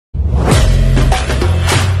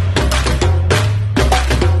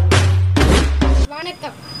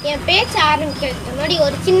என் பேச்சு ஆரம்பிக்கிறதுக்கு முன்னாடி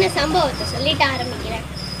ஒரு சின்ன சம்பவத்தை சொல்லிட்டு ஆரம்பிக்கிறேன்.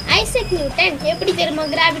 ஐசக் நியூட்டன் எப்படி தெரியுமா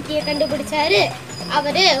கிராவிட்டியை கண்டுபிடிச்சாரு?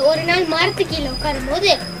 அவர் ஒரு நாள் மரத்து கீழே உட்காரும் போது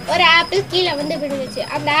ஒரு ஆப்பிள் கீழே வந்து விழுந்துச்சு.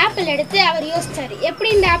 அந்த ஆப்பிள் எடுத்து அவர் யோசிச்சாரு, எப்படி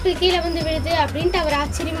இந்த ஆப்பிள் கீழே வந்து விழுது அப்படின்ட்டு அவர்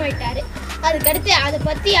ஆச்சரியமாயிட்டாரு. அதுக்கடுத்து அதை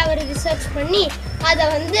பற்றி அவர் ரிசர்ச் பண்ணி அதை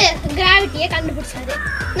வந்து கிராவிட்டியை கண்டுபிடிச்சாரு.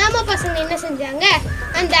 நம்ம பசங்க என்ன செஞ்சாங்க,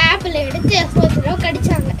 அந்த ஆப்பிளை எடுத்து ஒரு தடவை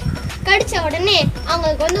கடிச்சாங்க. கடித்த உடனே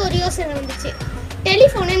அவங்களுக்கு வந்து ஒரு யோசனை வந்துச்சு,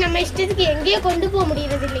 டெலிஃபோனை நம்ம இஷ்டத்துக்கு எங்கேயோ கொண்டு போக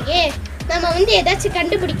முடியறது இல்லையே, நம்ம வந்து ஏதாச்சும்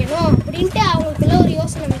கண்டுபிடிக்கணும் அப்படின்ட்டு அவங்களுக்குள்ள ஒரு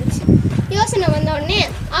யோசனை வந்துச்சு. யோசனை வந்தோடனே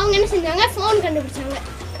அவங்க என்ன செஞ்சாங்க, ஃபோன் கண்டுபிடிச்சாங்க.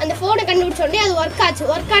 அந்த ஃபோனை கண்டுபிடிச்ச உடனே அது ஒர்க் ஆச்சு.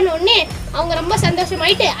 ஒர்க் ஆன உடனே அவங்க ரொம்ப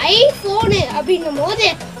சந்தோஷமாயிட்டு ஐஃபோனு அப்படின்னும் போது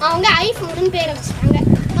அவங்க ஐஃபோனுன்னு பேரை வச்சுட்டாங்க.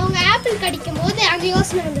 அவங்க ஆப்பிள் கடிக்கும் போது அந்த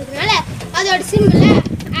யோசனை வந்ததுனால அதோட சிம்பிளை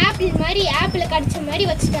ஆப்பிள் மாதிரி ஆப்பிளை கடிச்ச மாதிரி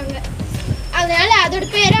வச்சுட்டாங்க. அதனால அதோட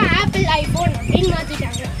பேரை ஆப்பிள் ஐஃபோன் அப்படின்னு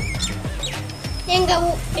மாற்றிட்டாங்க.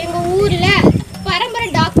 எங்கள் ஊரில் பரம்பரை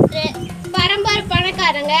டாக்டரு, பரம்பரை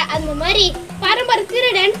பணக்காரங்க, அந்த மாதிரி பரம்பரை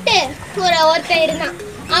திருடன்ட்டு ஒருத்தன் இருந்தான்.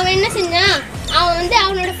 அவன் என்ன செஞ்சான், அவன் வந்து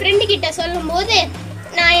அவனோட ஃப்ரெண்டு கிட்ட சொல்லும் போது,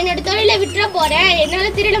 நான் என்னோட தொழிலை விட்டுற போகிறேன்,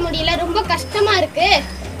 என்னால் திருட முடியல, ரொம்ப கஷ்டமாக இருக்குது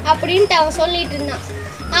அப்படின்ட்டு அவன் சொல்லிட்டு இருந்தான்.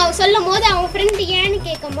 அவன் சொல்லும் போது அவன் ஃப்ரெண்டு ஏன்னு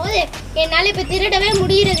கேட்கும் போது, என்னால் இப்போ திருடவே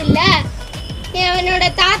முடியறதில்ல, என்னோட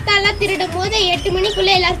தாத்தாலாம் திருடும் போது 8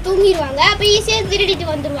 மணிக்குள்ளே எல்லோரும் தூங்கிடுவாங்க, அப்போ ஈஸியாக திருடிட்டு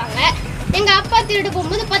வந்துடுவாங்க. எங்கள் அப்பா திருட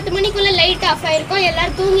போகும்போது 10 மணிக்குள்ளே லைட் ஆஃப் ஆகிருக்கும்,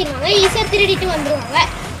 எல்லோரும் தூங்கிடுவாங்க, ஈஸியாக திருடிட்டு வந்துடுவாங்க.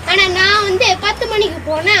 ஆனால் நான் வந்து 10 மணிக்கு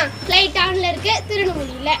போனால் லைட் ஆனில் இருக்குது, திருட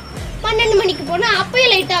முடியல. 12 மணிக்கு போனால்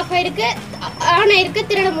அப்போயும் லைட் ஆஃப் ஆகிருக்கு, ஆன் ஆகிருக்கு,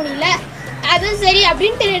 திருட முடியல. அதுவும் சரி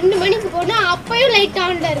அப்படின்ட்டு 2 மணிக்கு போனால் அப்போயும் லைட்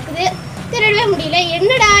ஆனில் இருக்குது, திருடவே முடியல.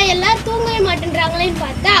 என்னடா எல்லோரும் தூங்கவே மாட்டேன்றாங்களேன்னு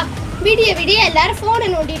பார்த்தா விடிய எல்லாரும் ஃபோனை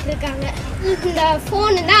நோண்டிட்டு இருக்காங்க. இந்த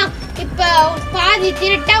ஃபோனு தான் இப்போ பாதி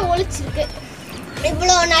திருட்டாக ஒழிச்சிருக்கு.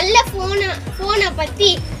 இவ்வளோ நல்ல ஃபோனை பற்றி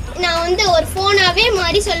நான் வந்து ஒரு ஃபோனாகவே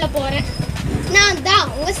மாதிரி சொல்ல போகிறேன். நான் தான்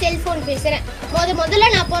உங்கள் செல்ஃபோன் பேசுகிறேன். முதல்ல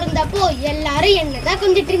நான் பிறந்தப்போ எல்லாரும் என்ன தான்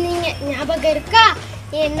கொஞ்சிட்டு இருந்தீங்க, ஞாபகம் இருக்கா?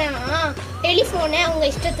 ஏன்னா டெலிஃபோனை அவங்க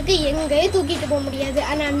இஷ்டத்துக்கு எங்கேயும் தூக்கிட்டு போக முடியாது.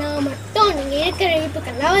 ஆனால் நான் மட்டும் நீங்கள் இருக்கிற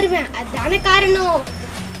வீட்டுக்கெல்லாம் வருவேன். அதுதான காரணம்.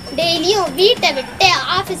 டெய்லியும் வீட்டை விட்டு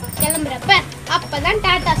ஆஃபீஸ்க்கு கிளம்புறப்ப அப்போ தான்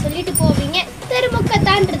டாட்டா சொல்லிட்டு போவீங்க. தெருமுக்க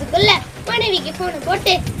தாண்டதுக்குள்ள மனைவிக்கு ஃபோனை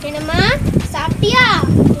போட்டு, என்னம்மா சாப்பிட்டியா,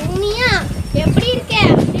 தூங்கியா, எப்படி இருக்க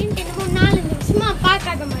அப்படின்ட்டு என்னமோ 4 நிமிஷமா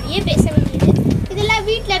பார்க்காத மாதிரியே பேச வேண்டியது. இதெல்லாம்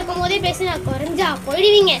வீட்டில் இருக்கும் போதே பேசினா குறைஞ்சா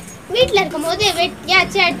போயிடுவீங்க. வீட்டில் இருக்கும் போது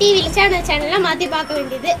வெட்டியாச்சும் டிவியில் சேனல்லாம் மாற்றி பார்க்க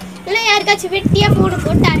வேண்டியது. இல்லை யாருக்காச்சும் வெட்டியாக ஃபோனை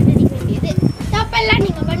போட்டு அரட்டடிக்க வேண்டியது. தப்பெல்லாம்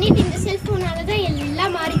நீங்கள் பண்ணிட்டு இந்த செல்ஃபோனால தான்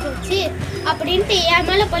எல்லாம் மாறி போச்சு அப்படின்ட்டு என்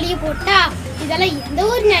மேலே பழிய போட்டா இதெல்லாம் எந்த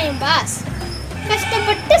ஒரு நியாயம் பாஸ்?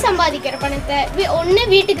 கஷ்டப்பட்டு சம்பாதிக்கிற பணத்தை ஒன்று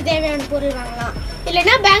வீட்டுக்கு தேவையான பொருள் வாங்கலாம்,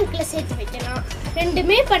 இல்லைன்னா பேங்க்கில் சேர்த்து வைக்கலாம்.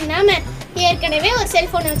 ரெண்டுமே பண்ணாமல் ஏற்கனவே ஒரு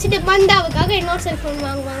செல்ஃபோனை வச்சுட்டு பந்தாவுக்காக இன்னொரு செல்ஃபோன்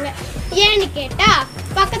வாங்குவாங்க. ஏன்னு கேட்டால்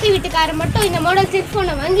பக்கத்து வீட்டுக்காரன் மட்டும் இந்த மாடல்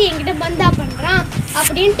செல்ஃபோனை வாங்கி என்கிட்ட பந்தா பண்ணுறான்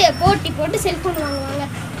அப்படின்ட்டு போட்டி போட்டு செல்ஃபோன் வாங்குவாங்க.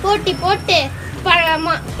 போட்டி போட்டு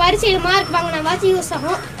பரிசையில் மார்க் வாங்கினாவாச்சும் யூஸ்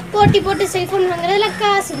ஆகும். போட்டி போட்டு செல்ஃபோன் வாங்குறதுல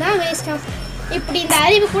காசு தான் வேஸ்ட் ஆகும். இப்படி இந்த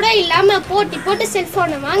அறிவு கூட இல்லாமல் போட்டி போட்டு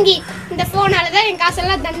செல்ஃபோனை வாங்கி இந்த ஃபோனால் தான் என்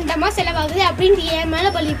காசெல்லாம் தண்டமாக செலவாகுது அப்படின்ட்டு என் மேலே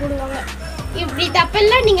பழி போடுவாங்க. இப்படி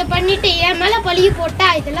தப்பெல்லாம் நீங்கள் பண்ணிவிட்டு என் மேலே பழி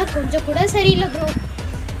போட்டால் இதெல்லாம் கொஞ்சம் கூட சரியில்லை ப்ரோ.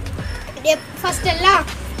 ஃபஸ்ட்டெல்லாம்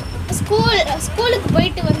ஸ்கூலுக்கு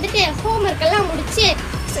போயிட்டு வந்துட்டு ஹோம்ஒர்க்கெல்லாம் முடித்து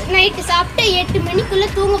நைட்டு சாப்பிட்டு 8 மணிக்குள்ளே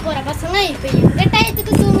தூங்க போகிற பசங்க இப்போ எந்த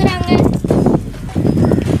டயத்துக்கு தூங்குறாங்க?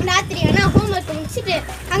 ராத்திரி ஆனால் ஹோம்ஒர்க் முடிச்சுட்டு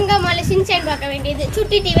ஹங்காமாவில் ஷின்சான் பார்க்க வேண்டியது,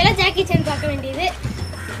 சுட்டி டிவியில் ஜாக்கி சான் பார்க்க வேண்டியது.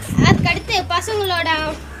 அதுக்கடுத்து பசங்களோட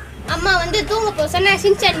அம்மா வந்து தூங்க போக சொன்னால்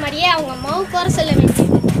ஷின்சான் மாதிரியே அவங்க அம்மாவும் குறை சொல்ல வேண்டியது.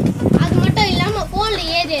 அது மட்டும் இல்லாமல்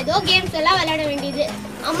ஃபோனில் ஏதோ கேம்ஸ் எல்லாம் விளையாட வேண்டியது.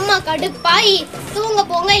 அம்மா கடுப்பாகி தூங்க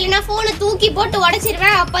போங்க, இல்லைன்னா ஃபோனை தூக்கி போட்டு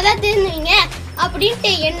உடச்சிருவேன், அப்போ தான் திருந்துவீங்க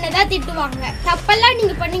அப்படின்ட்டு என்ன தான் திட்டுவாங்க. தப்பெல்லாம்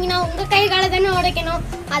நீங்கள் பண்ணிங்கன்னா உங்கள் கை காலை தானே உடைக்கணும்,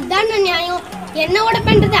 அதுதான் நியாயம். என்ன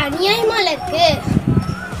உடைப்பன்றது அநியாயமாக இருக்குது.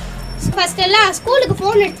 ஃபஸ்ட்டெல்லாம் ஸ்கூலுக்கு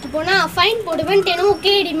ஃபோன் எடுத்துகிட்டு போனால் ஃபைன் போடுவேன்ட்டு என்னமோ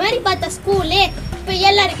கேடி மாதிரி பார்த்தா ஸ்கூலே இப்போ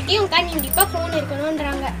எல்லாருக்கிட்டையும் கண்டிப்பாக ஃபோன்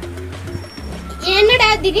இருக்கணுன்றாங்க. என்னடா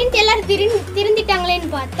திடீர்னு எல்லாரும் திருந்திட்டாங்களேன்னு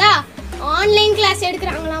பார்த்தா ஆன்லைன் கிளாஸ்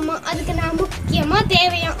எடுக்கிறாங்களாமா. அதுக்கு நான் முக்கியமாக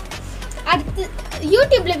தேவையாம். அடுத்து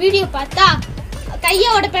யூடியூப்பில் வீடியோ பார்த்தா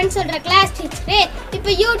கையோட பெண் சொல்கிற கிளாஸ் டீச்சரு இப்போ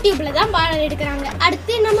யூடியூப்பில் தான் பாடம் எடுக்கிறாங்க.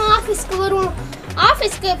 அடுத்து நம்ம ஆஃபீஸ்க்கு வருவோம்.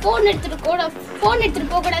 ஆஃபீஸ்க்கு ஃபோன்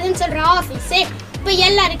எடுத்துகிட்டு போகக்கூடாதுன்னு சொல்கிற ஆஃபீஸே இப்போ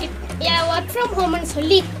எல்லாருக்கிட்ட ஒர்க் ஃப்ரம் ஹோம்னு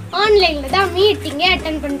சொல்லி ஆன்லைனில் தான் மீட்டிங்கே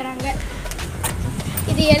அட்டன் பண்ணுறாங்க.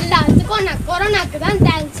 இது எல்லாத்துக்கும் நான் கொரோனாக்கு தான்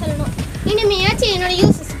தேங்க்ஸ் சொல்லணும். இனிமையாச்சும் என்னோட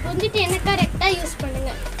யூஸஸ் புரிஞ்சுட்டு என்ன கரெக்டாக யூஸ்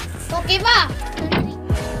பண்ணுங்கள். ஓகேவா? நன்றி.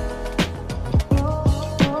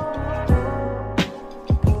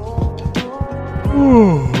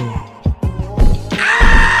 Oh.